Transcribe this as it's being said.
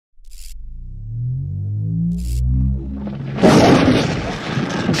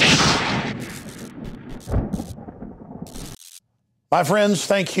My friends,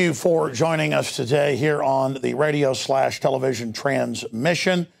 thank you for joining us today here on the radio/television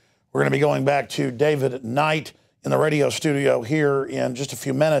transmission. We're going to be going back to David Knight in the radio studio here in just a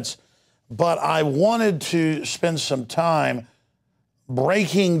few minutes. But I wanted to spend some time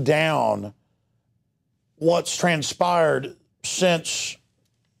breaking down what's transpired since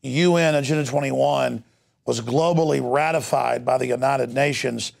UN Agenda 21 was globally ratified by the United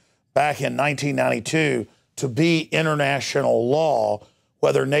Nations back in 1992 to be international law,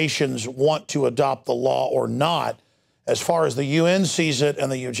 whether nations want to adopt the law or not. As far as the UN sees it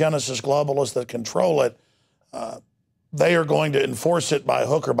and the eugenicists globalists that control it, they are going to enforce it by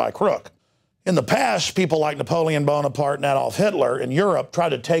hook or by crook. In the past, people like Napoleon Bonaparte and Adolf Hitler in Europe tried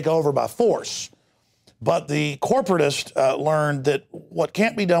to take over by force. But the corporatists learned that what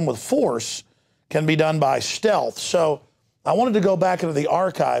can't be done with force can be done by stealth. So I wanted to go back into the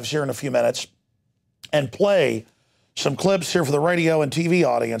archives here in a few minutes and play some clips here for the radio and TV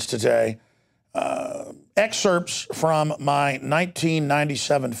audience today. Excerpts from my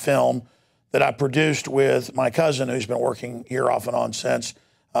 1997 film that I produced with my cousin who's been working here off and on since,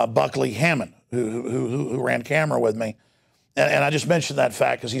 Buckley Hammond, who ran camera with me. And I just mentioned that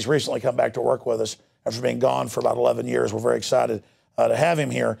fact because he's recently come back to work with us after being gone for about 11 years. We're very excited to have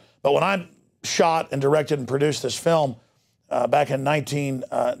him here. But when I shot and directed and produced this film back in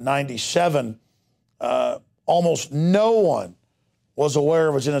 1997, almost no one was aware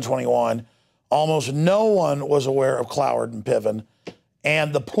of Agenda 21. Almost no one was aware of Cloward and Piven.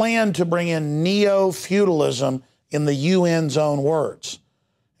 And the plan to bring in neo-feudalism in the UN's own words.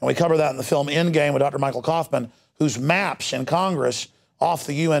 And we cover that in the film Endgame with Dr. Michael Kaufman, whose maps in Congress off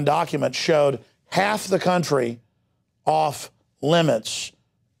the UN document showed half the country off limits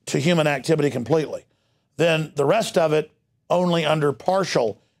to human activity completely. Then the rest of it only under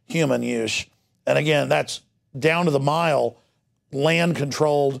partial human use. And again, that's down to the mile, land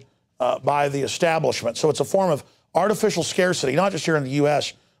controlled by the establishment. So it's a form of artificial scarcity, not just here in the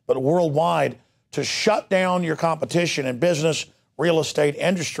U.S., but worldwide, to shut down your competition in business, real estate,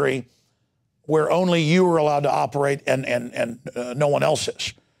 industry, where only you are allowed to operate and no one else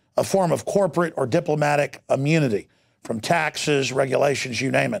is. A form of corporate or diplomatic immunity from taxes, regulations,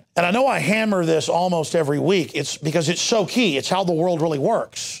 you name it. And I know I hammer this almost every week. It's because it's so key. It's how the world really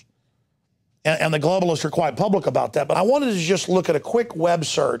works. And the globalists are quite public about that. But I wanted to just look at a quick web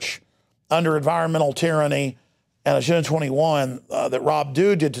search under environmental tyranny and Agenda 21 that Rob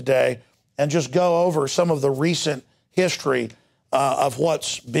Dew did today and just go over some of the recent history of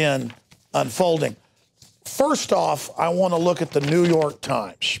what's been unfolding. First off, I want to look at the New York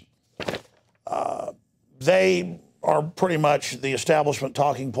Times. They are pretty much the establishment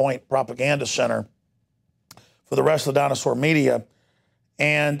talking point propaganda center for the rest of the dinosaur media.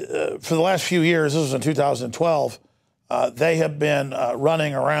 And for the last few years, this was in 2012, they have been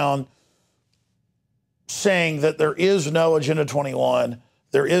running around saying that there is no Agenda 21,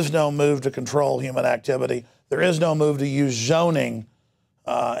 there is no move to control human activity, there is no move to use zoning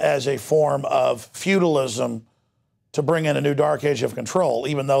as a form of feudalism to bring in a new dark age of control,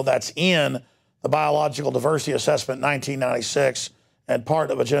 even though that's in the Biological Diversity Assessment 1996 and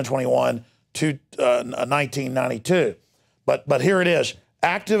part of Agenda 21 to 1992. But here it is.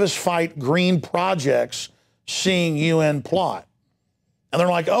 Activists fight green projects seeing UN plot. And they're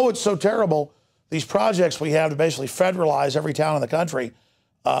like, oh, it's so terrible. These projects we have to basically federalize every town in the country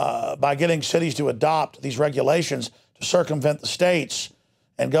by getting cities to adopt these regulations to circumvent the states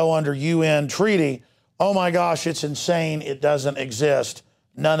and go under UN treaty. Oh my gosh, it's insane. It doesn't exist.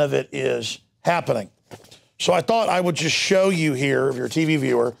 None of it is happening. So I thought I would just show you here, if you're a TV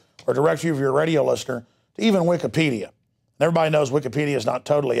viewer or direct you if you're a radio listener, to even Wikipedia. And everybody knows Wikipedia is not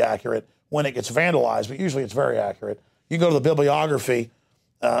totally accurate when it gets vandalized, but usually it's very accurate. You go to the bibliography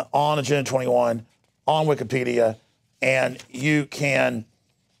on Agenda 21 on Wikipedia, and you can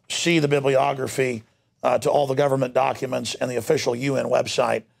see the bibliography to all the government documents and the official UN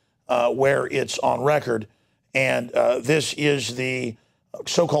website where it's on record. And this is the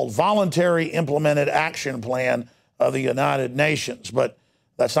so-called voluntary implemented action plan of the United Nations. But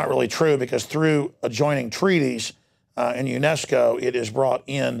that's not really true because through adjoining treaties in UNESCO, it is brought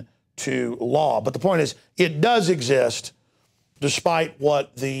into law. But the point is, it does exist despite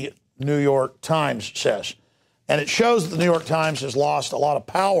what the New York Times says. And it shows that the New York Times has lost a lot of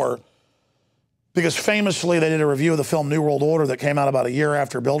power because famously they did a review of the film New World Order that came out about a year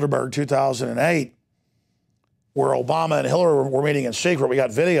after Bilderberg 2008, where Obama and Hillary were meeting in secret. We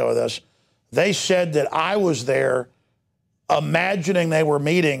got video of this. They said that I was there imagining they were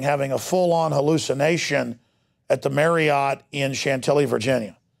meeting, having a full-on hallucination at the Marriott in Chantilly,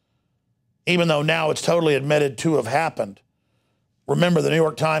 Virginia, even though now it's totally admitted to have happened. Remember, the New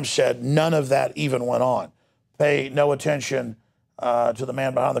York Times said none of that even went on. Pay no attention to the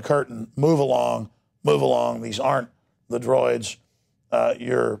man behind the curtain. Move along, move along. These aren't the droids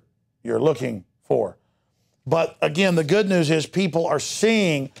you're looking for. But again, the good news is people are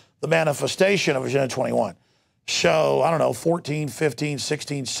seeing the manifestation of Agenda 21. So, I don't know, 14, 15,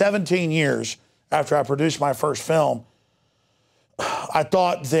 16, 17 years after I produced my first film, I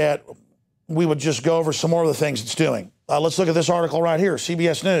thought that we would just go over some more of the things it's doing. Let's look at this article right here,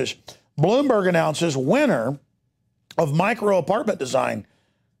 CBS News. Bloomberg announces winner of micro apartment design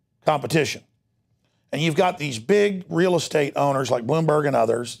competition. And you've got these big real estate owners like Bloomberg and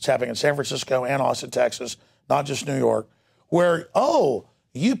others. It's happening in San Francisco and Austin, Texas, not just New York, where, oh,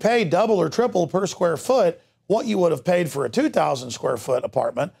 you pay double or triple per square foot what you would have paid for a 2,000 square foot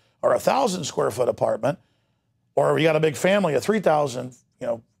apartment or a 1,000 square foot apartment, or you got a big family, a 3,000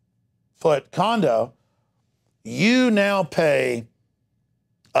 foot condo. You now pay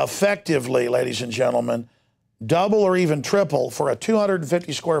effectively, ladies and gentlemen, double or even triple for a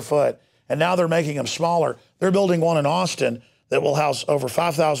 250 square foot, and now they're making them smaller. They're building one in Austin that will house over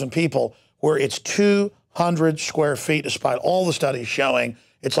 5,000 people where it's 200 square feet, despite all the studies showing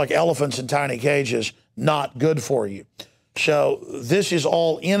it's like elephants in tiny cages, not good for you. So this is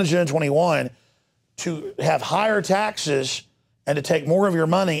all in Agenda 21 to have higher taxes and to take more of your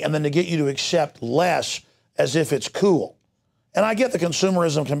money and then to get you to accept less as if it's cool. And I get the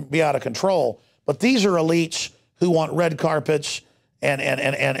consumerism can be out of control, but these are elites who want red carpets and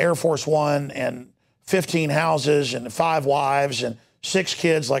Air Force One and 15 houses and 5 wives and 6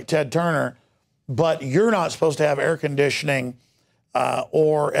 kids like Ted Turner, but you're not supposed to have air conditioning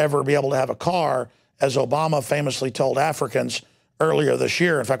or ever be able to have a car, as Obama famously told Africans earlier this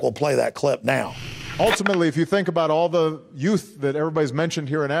year. In fact, we'll play that clip now. Ultimately, if you think about all the youth that everybody's mentioned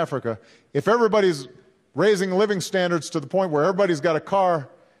here in Africa, if everybody's raising living standards to the point where everybody's got a car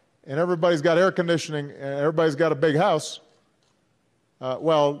and everybody's got air conditioning and everybody's got a big house,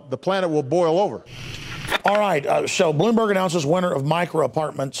 well, the planet will boil over. All right, so Bloomberg announces winner of micro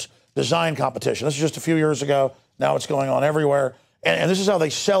apartments design competition. This is just a few years ago. Now it's going on everywhere. And this is how they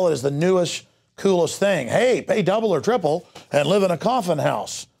sell it as the newest, coolest thing. Hey, pay double or triple and live in a coffin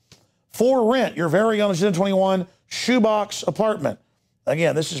house. For rent, your very own Agenda 21 shoebox apartment.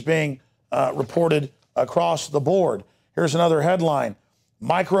 Again, this is being reported across the board. Here's another headline.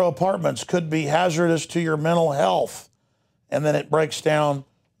 Micro apartments could be hazardous to your mental health. And then it breaks down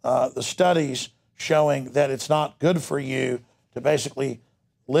the studies showing that it's not good for you to basically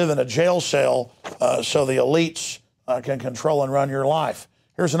live in a jail cell so the elites can control and run your life.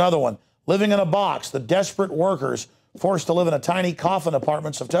 Here's another one. Living in a box, the desperate workers forced to live in a tiny coffin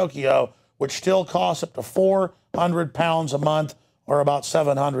apartments of Tokyo, which still costs up to 400 pounds a month or about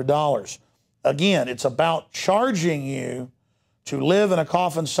 $700. Again, it's about charging you to live in a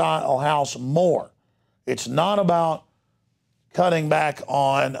coffin-style house more. It's not about cutting back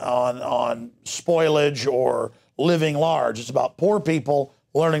on spoilage or living large. It's about poor people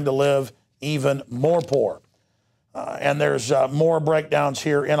learning to live even more poor. And there's more breakdowns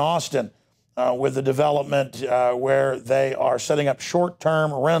here in Austin with the development where they are setting up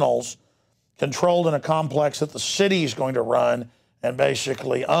short-term rentals controlled in a complex that the city is going to run and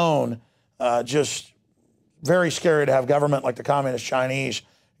basically own. Just very scary to have government like the Communist Chinese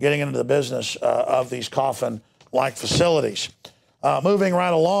getting into the business of these coffin-like facilities. Moving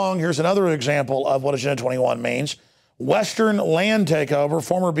right along, here's another example of what Agenda 21 means. Western land takeover,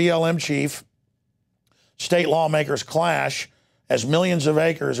 former BLM chief, state lawmakers clash as millions of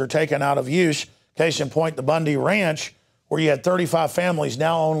acres are taken out of use. Case in point, the Bundy Ranch, where you had 35 families,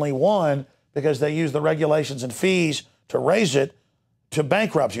 now only one, because they use the regulations and fees to raise it to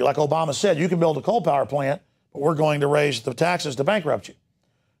bankrupt you. Like Obama said, you can build a coal power plant, but we're going to raise the taxes to bankrupt you.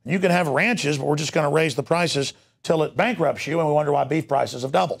 You can have ranches, but we're just going to raise the prices till it bankrupts you, and we wonder why beef prices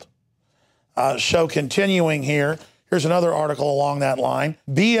have doubled. So continuing here, here's another article along that line.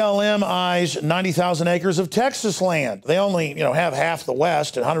 BLM eyes 90,000 acres of Texas land. They only, have half the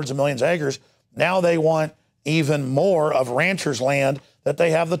West and hundreds of millions of acres. Now they want even more of ranchers' land that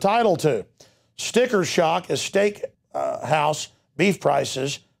they have the title to. Sticker shock as steakhouse beef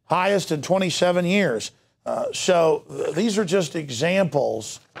prices highest in 27 years. So these are just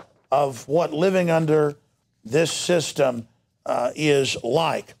examples of what living under this system is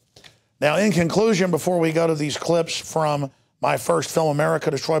like. Now, in conclusion, before we go to these clips from my first film, America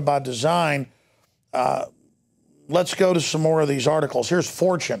Destroyed by Design, let's go to some more of these articles. Here's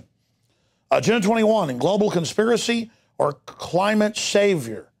Fortune. Agenda 21 in global conspiracy or climate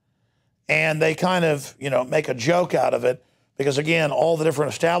savior. And they kind of, make a joke out of it because, again, all the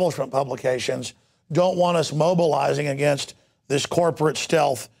different establishment publications don't want us mobilizing against this corporate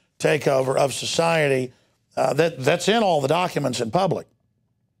stealth takeover of society. That's in all the documents in public.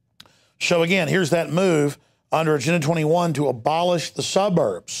 So again, here's that move under Agenda 21 to abolish the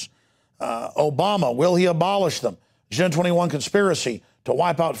suburbs. Obama, will he abolish them? Agenda 21 conspiracy to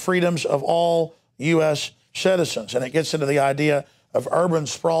wipe out freedoms of all U.S. citizens. And it gets into the idea of urban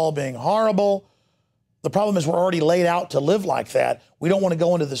sprawl being horrible. The problem is we're already laid out to live like that. We don't want to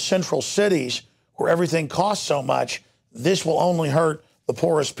go into the central cities where everything costs so much. This will only hurt the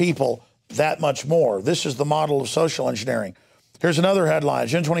poorest people that much more. This is the model of social engineering. Here's another headline.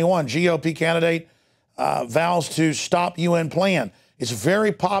 Agenda 21, GOP candidate vows to stop UN plan. It's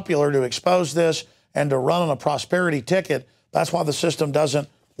very popular to expose this and to run on a prosperity ticket. That's why the system doesn't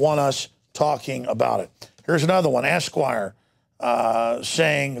want us talking about it. Here's another one. Esquire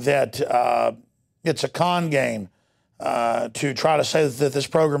saying that it's a con game to try to say that this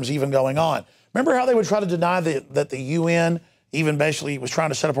program is even going on. Remember how they would try to deny that the UN even basically was trying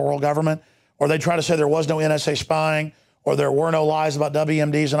to set up a world government? Or they'd try to say there was no NSA spying, or there were no lies about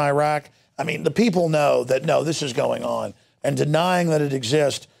WMDs in Iraq. I mean, the people know that, no, this is going on. And denying that it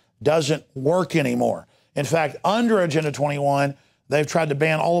exists doesn't work anymore. In fact, under Agenda 21, they've tried to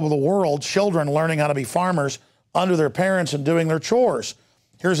ban all over the world children learning how to be farmers under their parents and doing their chores.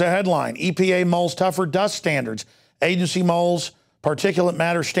 Here's a headline. EPA mulls tougher dust standards. Agency mulls particulate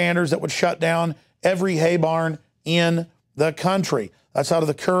matter standards that would shut down every hay barn in the country. That's out of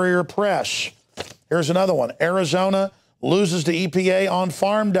the Courier Press. Here's another one. Arizona loses to EPA on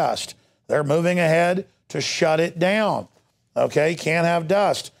farm dust. They're moving ahead to shut it down. Okay, can't have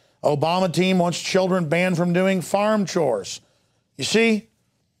dust. Obama team wants children banned from doing farm chores. You see,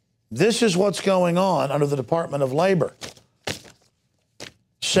 this is what's going on under the Department of Labor,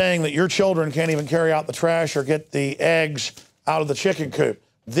 saying that your children can't even carry out the trash or get the eggs out of the chicken coop.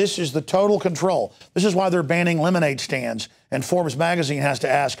 This is the total control. This is why they're banning lemonade stands. And Forbes magazine has to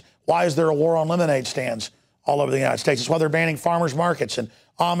ask, why is there a war on lemonade stands all over the United States? It's why they're banning farmers markets and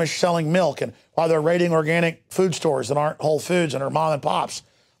Amish selling milk, and why they're raiding organic food stores that aren't Whole Foods and are mom and pops,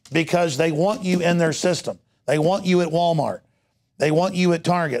 because they want you in their system. They want you at Walmart. They want you at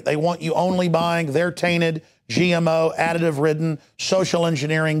Target. They want you only buying their tainted, GMO, additive-ridden, social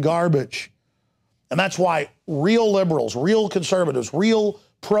engineering garbage. And that's why real liberals, real conservatives, real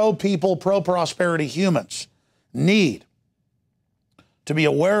pro-people, pro-prosperity humans need to be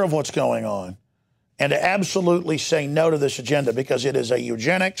aware of what's going on and to absolutely say no to this agenda, because it is a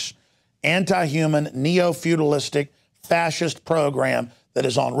eugenics, anti-human, neo-feudalistic, fascist program that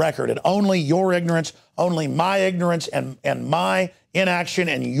is on record. And only your ignorance, only my ignorance and my inaction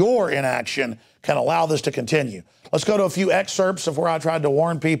and your inaction can allow this to continue. Let's go to a few excerpts of where I tried to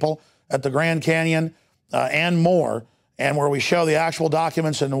warn people at the Grand Canyon and more, and where we show the actual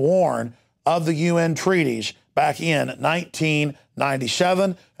documents and warn of the UN treaties back in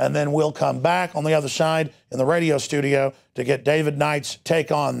 1997. And then we'll come back on the other side in the radio studio to get David Knight's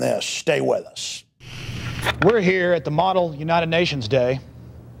take on this. Stay with us. We're here at the Model United Nations Day,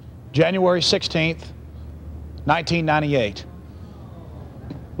 January 16th, 1998.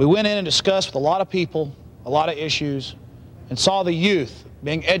 We went in and discussed with a lot of people, a lot of issues, and saw the youth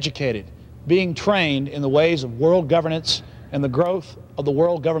being educated, being trained in the ways of world governance and the growth of the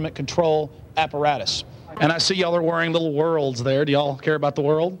world government control apparatus. And I see y'all are wearing little worlds there. Do y'all care about the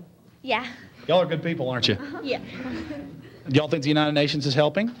world? Yeah. Y'all are good people, aren't you? Yeah. Do y'all think the United Nations is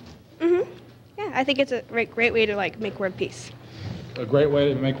helping? Yeah, I think it's a great way to make world peace. A great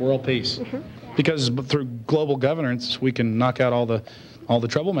way to make world peace. Because through global governance, we can knock out all the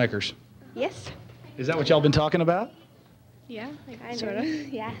troublemakers. Yes. Is that what y'all been talking about? Yeah, sort of.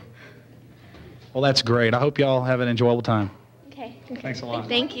 Yeah. Well, that's great. I hope y'all have an enjoyable time. Okay. Thanks a lot.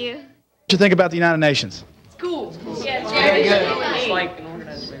 Thank you. What do you think about the United Nations? Cool. Yeah, it's very good. It's like an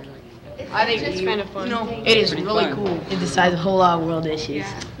organized. I think it's kind of fun. You know, it is really cool. It decides a whole lot of world issues.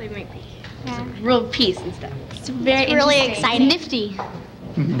 Yeah, they make world peace and stuff. It's really exciting. Nifty.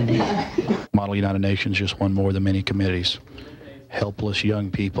 Model United Nations, just one more of the many committees. Helpless young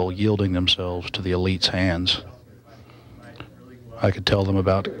people yielding themselves to the elite's hands. I could tell them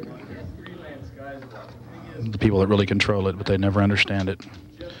about the people that really control it, but they never understand it.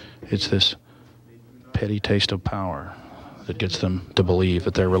 It's this petty taste of power that gets them to believe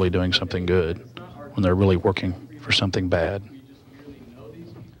that they're really doing something good when they're really working for something bad.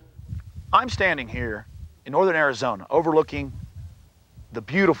 I'm standing here in northern Arizona overlooking the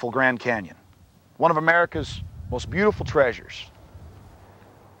beautiful Grand Canyon, one of America's most beautiful treasures.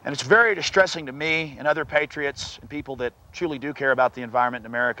 And it's very distressing to me and other patriots and people that truly do care about the environment in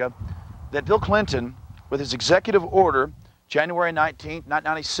America that Bill Clinton, with his executive order, January 19th,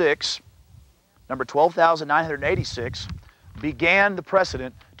 1996, number 12,986, began the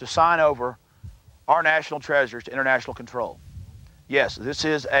precedent to sign over our national treasures to international control. Yes, this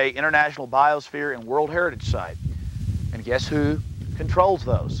is an international biosphere and World Heritage Site. And guess who controls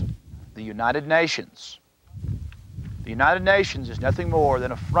those? The United Nations. The United Nations is nothing more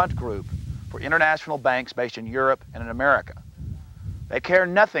than a front group for international banks based in Europe and in America. They care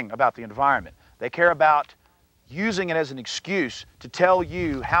nothing about the environment. They care about using it as an excuse to tell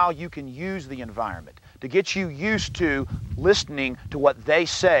you how you can use the environment, to get you used to listening to what they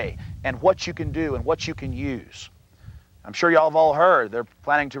say and what you can do and what you can use. I'm sure y'all have all heard they're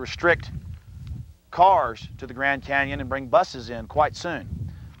planning to restrict cars to the Grand Canyon and bring buses in quite soon.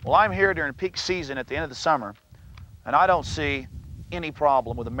 Well, I'm here during peak season at the end of the summer, and I don't see any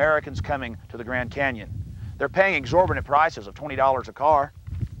problem with Americans coming to the Grand Canyon. They're paying exorbitant prices of $20 a car.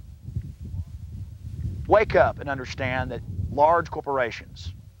 Wake up and understand that large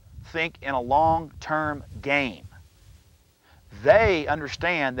corporations think in a long-term game. They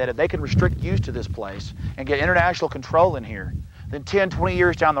understand that if they can restrict use to this place and get international control in here, then 10, 20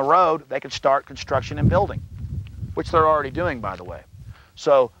 years down the road, they could start construction and building, which they're already doing, by the way.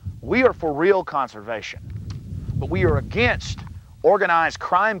 So we are for real conservation, but we are against organized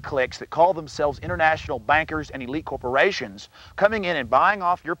crime cliques that call themselves international bankers and elite corporations coming in and buying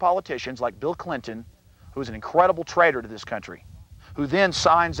off your politicians like Bill Clinton, who's an incredible traitor to this country, who then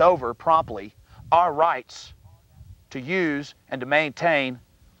signs over promptly our rights to use and to maintain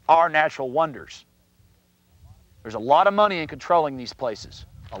our natural wonders. There's a lot of money in controlling these places.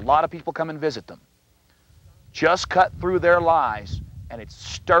 A lot of people come and visit them. Just cut through their lies, and it's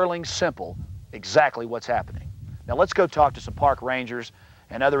sterling simple exactly what's happening. Now let's go talk to some park rangers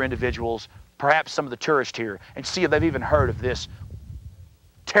and other individuals, perhaps some of the tourists here, and see if they've even heard of this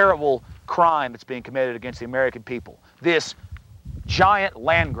terrible crime that's being committed against the American people. This giant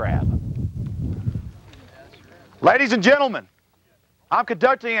land grab. Ladies and gentlemen, I'm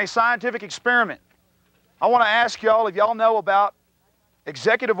conducting a scientific experiment. I want to ask y'all if y'all know about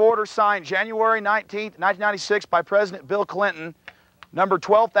Executive Order signed January 19th, 1996 by President Bill Clinton, number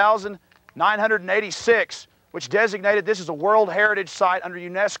 12,986, which designated this as a World Heritage Site under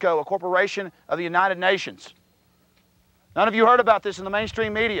UNESCO, a corporation of the United Nations. None of you heard about this in the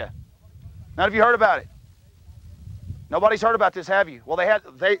mainstream media. None of you heard about it. Nobody's heard about this, have you? Well,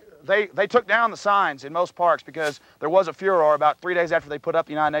 they took down the signs in most parks because there was a furor about 3 days after they put up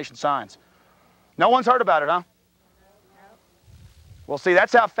the United Nations signs. No one's heard about it, huh? Well, see,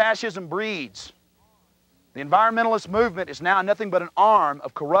 that's how fascism breeds. The environmentalist movement is now nothing but an arm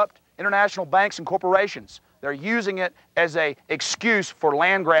of corrupt international banks and corporations. They're using it as an excuse for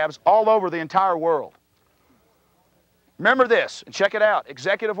land grabs all over the entire world. Remember this and check it out.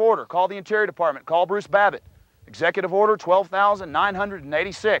 Executive Order. Call the Interior Department. Call Bruce Babbitt. Executive Order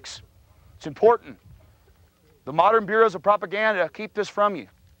 12,986. It's important. The modern bureaus of propaganda keep this from you.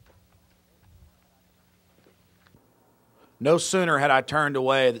 No sooner had I turned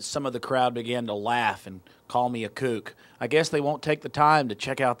away that some of the crowd began to laugh and call me a kook. I guess they won't take the time to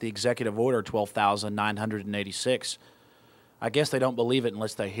check out the Executive Order 12,986. I guess they don't believe it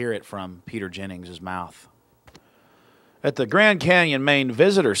unless they hear it from Peter Jennings' mouth. At the Grand Canyon Main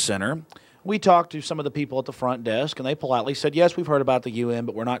Visitor Center, we talked to some of the people at the front desk, and they politely said, yes, we've heard about the UN,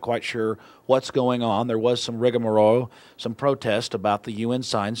 but we're not quite sure what's going on. There was some rigmarole, some protest about the UN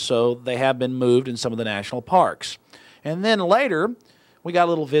signs, so they have been moved in some of the national parks. And then later, we got a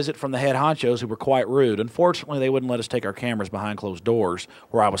little visit from the head honchos who were quite rude. Unfortunately, they wouldn't let us take our cameras behind closed doors,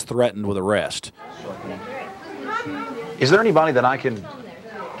 where I was threatened with arrest. Is there anybody that I can,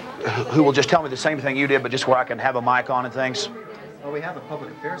 who will just tell me the same thing you did, but just where I can have a mic on and things? Well, we have a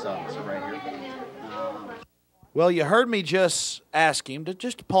public affairs officer right here. Well, you heard me just ask him to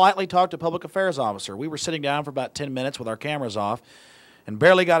just politely talk to public affairs officer. We were sitting down for about 10 minutes with our cameras off and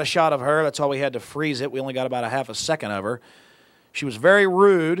barely got a shot of her. That's all we had to freeze it. We only got about a half a second of her. She was very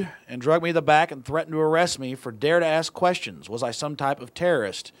rude and drugged me to the back and threatened to arrest me for dare to ask questions. Was I some type of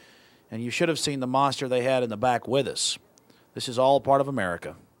terrorist? And you should have seen the monster they had in the back with us. This is all part of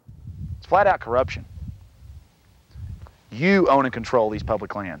America. It's flat out corruption. You own and control these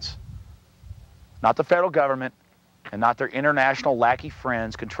public lands. Not the federal government and not their international lackey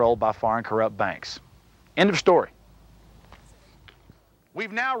friends controlled by foreign corrupt banks. End of story.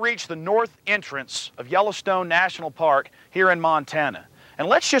 We've now reached the north entrance of Yellowstone National Park here in Montana. And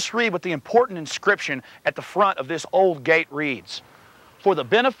let's just read what the important inscription at the front of this old gate reads. For the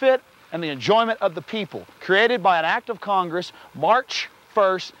benefit and the enjoyment of the people, created by an act of Congress, March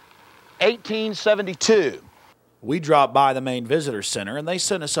 1st, 1872. We dropped by the main visitor center, and they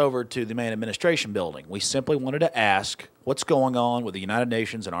sent us over to the main administration building. We simply wanted to ask what's going on with the United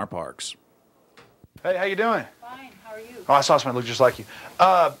Nations and our parks. Hey, how you doing? Fine. How How are you? Oh, I saw somebody look just like you.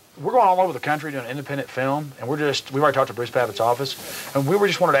 We're going all over the country doing independent film, and we already talked to Bruce Babbitt's office, and we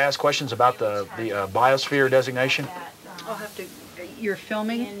just wanted to ask questions about the biosphere designation. I'll have to. You're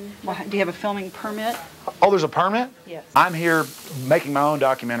filming? Well, do you have a filming permit? Oh, there's a permit? Yes. I'm here making my own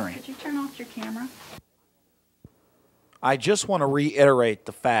documentary. Could you turn off your camera? I just want to reiterate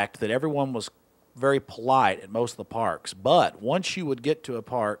the fact that everyone was very polite at most of the parks, but once you would get to a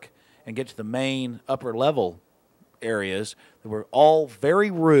park and get to the main upper level areas, they were all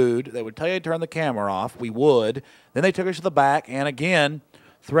very rude. They would tell you to turn the camera off. We would. Then they took us to the back and again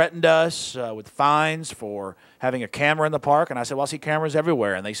threatened us with fines for having a camera in the park. And I said, well, I see cameras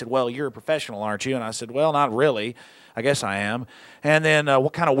everywhere. And they said, well, you're a professional, aren't you? And I said, well, not really. I guess I am. And then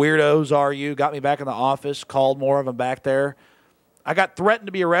what kind of weirdos are you? Got me back in the office, called more of them back there. I got threatened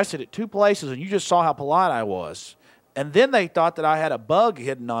to be arrested at 2 places, and you just saw how polite I was. And then they thought that I had a bug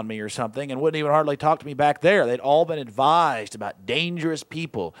hidden on me or something and wouldn't even hardly talk to me back there. They'd all been advised about dangerous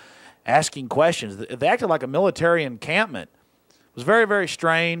people asking questions. They acted like a military encampment. It was very, very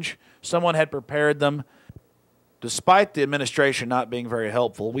strange. Someone had prepared them. Despite the administration not being very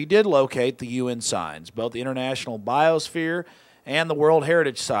helpful, we did locate the UN signs, both the International Biosphere and the World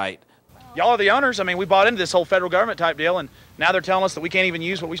Heritage Site. Y'all are the owners. I mean, we bought into this whole federal government type deal, and now they're telling us that we can't even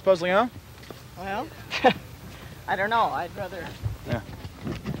use what we supposedly own? Well, I don't know. I'd rather... Yeah.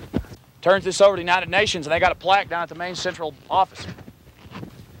 Turns this over to the United Nations, and they got a plaque down at the main central office.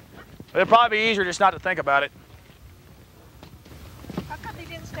 It'd probably be easier just not to think about it. How come they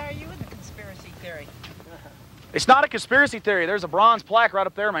didn't start you with a conspiracy theory? It's not a conspiracy theory. There's a bronze plaque right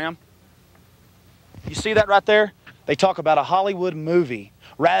up there, ma'am. You see that right there? They talk about a Hollywood movie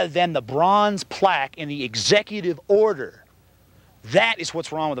rather than the bronze plaque in the executive order. That is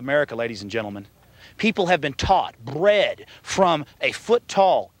what's wrong with America, ladies and gentlemen. People have been taught, bred from a foot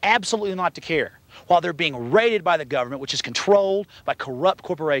tall, absolutely not to care, while they're being raided by the government, which is controlled by corrupt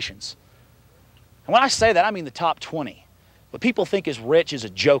corporations. And when I say that, I mean the top 20. What people think is rich is a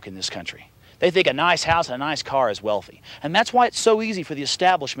joke in this country. They think a nice house and a nice car is wealthy. And that's why it's so easy for the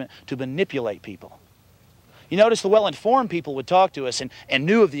establishment to manipulate people. You notice the well-informed people would talk to us and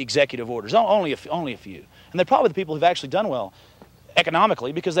knew of the executive orders, only a few. And they're probably the people who've actually done well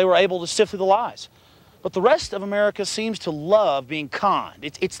economically because they were able to sift through the lies. But the rest of America seems to love being conned.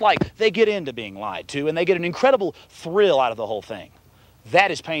 It's like they get into being lied to, and they get an incredible thrill out of the whole thing. That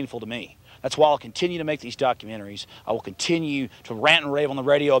is painful to me. That's why I'll continue to make these documentaries. I will continue to rant and rave on the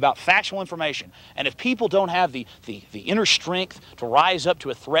radio about factual information. And if people don't have the inner strength to rise up to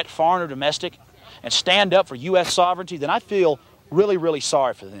a threat, foreign or domestic, and stand up for U.S. sovereignty, then I feel really, really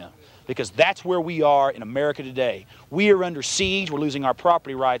sorry for them. Because that's where we are in America today. We are under siege. We're losing our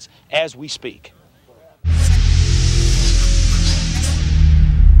property rights as we speak.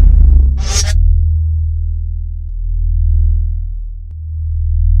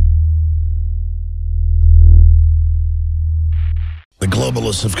 The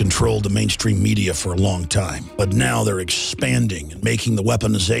globalists have controlled the mainstream media for a long time, but now they're expanding and making the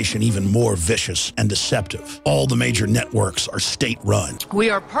weaponization even more vicious and deceptive. All the major networks are state-run. We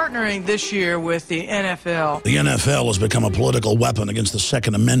are partnering this year with the NFL. The NFL has become a political weapon against the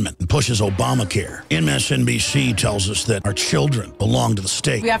Second Amendment and pushes Obamacare. MSNBC tells us that our children belong to the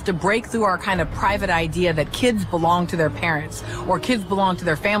state. We have to break through our kind of private idea that kids belong to their parents or kids belong to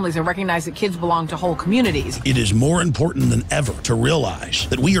their families and recognize that kids belong to whole communities. It is more important than ever to realize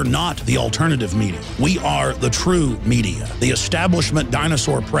that we are not the alternative media. We are the true media. The establishment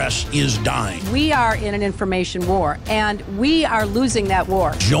dinosaur press is dying. We are in an information war, and we are losing that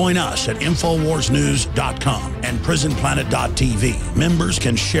war. Join us at InfoWarsNews.com and PrisonPlanet.tv. Members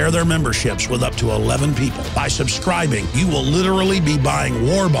can share their memberships with up to 11 people. By subscribing, you will literally be buying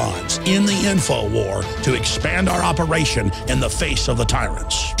war bonds in the info war to expand our operation in the face of the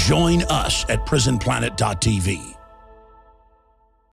tyrants. Join us at PrisonPlanet.tv.